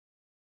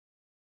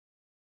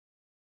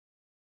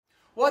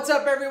What's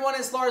up, everyone?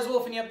 It's Lars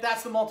Wolf, and yep,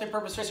 that's the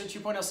Multi-Purpose Racer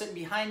 2.0 sitting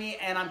behind me,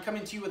 and I'm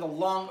coming to you with a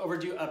long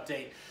overdue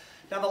update.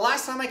 Now, the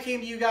last time I came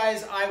to you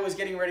guys, I was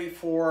getting ready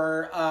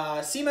for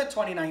SEMA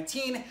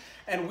 2019,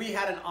 and we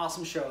had an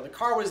awesome show. The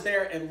car was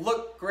there, it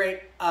looked great,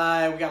 we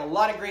got a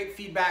lot of great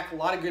feedback, a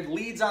lot of good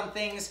leads on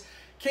things.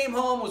 Came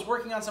home, was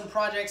working on some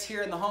projects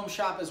here in the home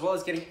shop, as well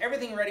as getting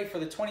everything ready for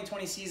the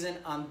 2020 season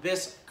on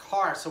this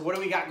car. So what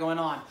do we got going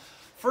on?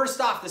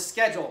 First off, the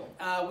schedule.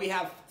 We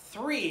have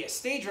 3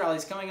 stage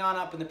rallies going on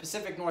up in the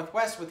Pacific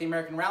Northwest with the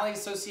American Rally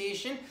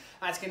Association.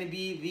 That's going to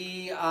be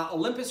the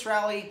Olympus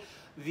Rally,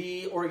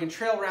 the Oregon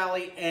Trail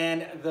Rally,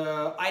 and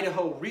the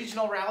Idaho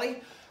Regional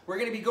Rally. We're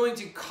going to be going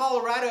to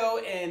Colorado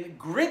and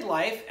Grid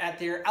Life at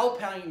their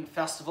Alpine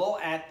Festival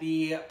at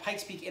the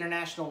Pikes Peak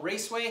International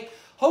Raceway.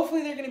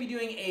 Hopefully they're going to be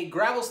doing a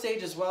gravel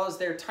stage as well as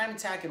their time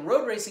attack and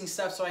road racing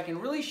stuff, so I can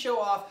really show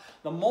off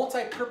the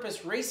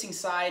multi-purpose racing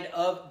side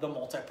of the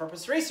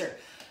Multi-Purpose Racer.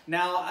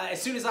 Now,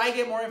 as soon as I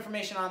get more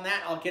information on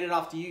that, I'll get it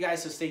off to you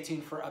guys, so stay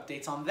tuned for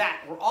updates on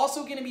that. We're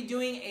also going to be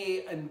doing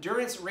an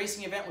endurance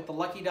racing event with the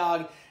Lucky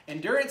Dog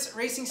Endurance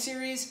Racing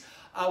Series.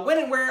 When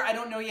and where, I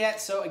don't know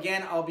yet, so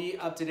again, I'll be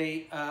up to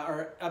date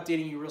or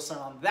updating you real soon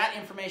on that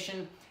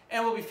information.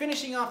 And we'll be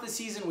finishing off the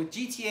season with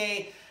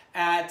GTA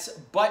at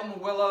Button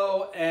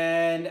Willow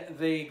and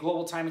the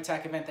Global Time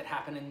Attack event that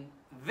happened in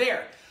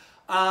there.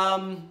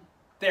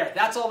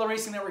 That's all the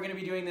racing that we're going to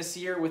be doing this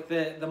year with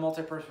the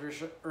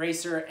Multi-Purpose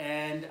Racer,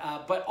 and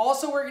but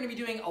also we're going to be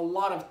doing a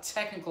lot of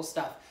technical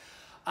stuff.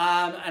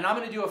 And I'm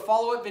going to do a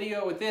follow-up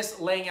video with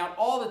this, laying out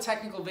all the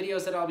technical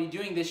videos that I'll be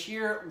doing this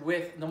year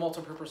with the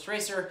Multi-Purpose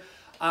Racer.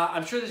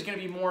 I'm sure there's going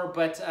to be more,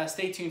 but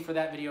stay tuned for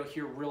that video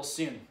here real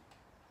soon.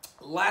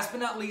 Last but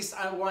not least,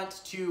 I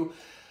want to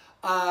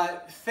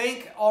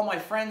thank all my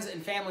friends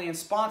and family and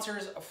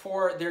sponsors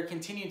for their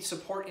continued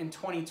support in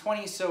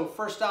 2020. So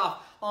first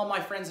off, all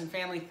my friends and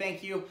family,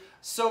 thank you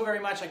so very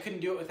much. I couldn't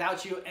do it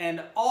without you.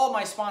 And all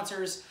my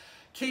sponsors,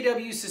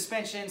 KW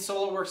Suspension,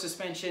 Solo Work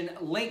Suspension,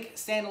 Link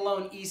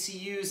Standalone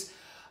ECUs,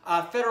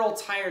 Federal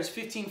Tires,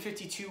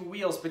 1552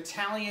 Wheels,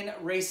 Battalion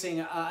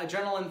Racing,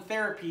 Adrenaline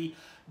Therapy,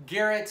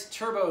 Garrett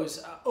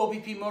Turbos,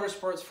 OBP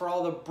Motorsports for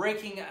all the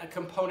braking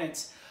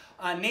components,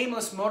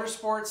 Nameless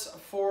Motorsports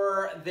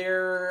for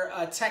their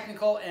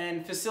technical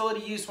and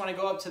facility use when I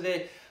go up to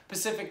the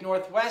Pacific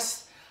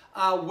Northwest,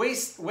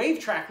 Wave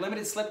Track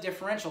Limited Slip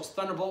Differentials,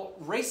 Thunderbolt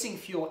Racing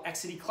Fuel,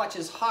 XCD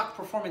Clutches, Hawk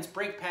Performance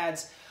Brake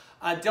Pads,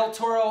 Del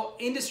Toro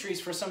Industries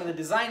for some of the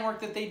design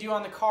work that they do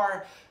on the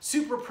car,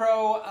 Super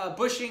Pro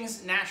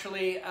bushings,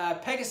 naturally,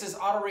 Pegasus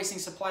Auto Racing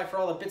Supply for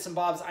all the bits and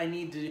bobs I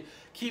need to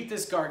keep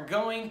this car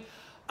going,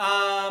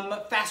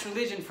 Fast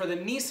Religion for the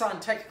Nissan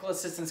technical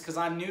assistance because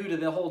I'm new to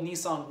the whole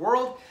Nissan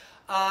world,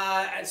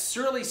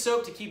 Surly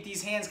Soap to keep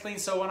these hands clean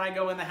so when I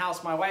go in the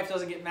house my wife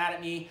doesn't get mad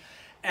at me,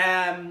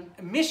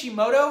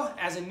 Mishimoto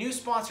as a new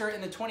sponsor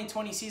in the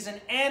 2020 season,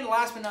 and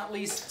last but not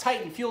least,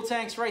 Titan Fuel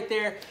Tanks right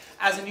there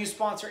as a new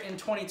sponsor in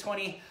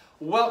 2020.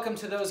 Welcome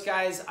to those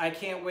guys. I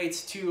can't wait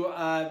to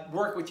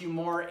work with you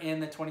more in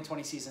the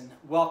 2020 season.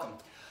 Welcome.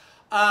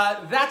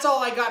 That's all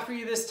I got for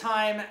you this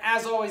time.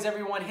 As always,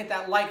 everyone, hit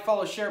that like,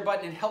 follow, share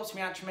button. It helps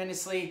me out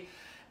tremendously.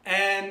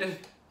 And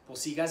we'll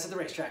see you guys at the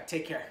racetrack.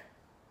 Take care.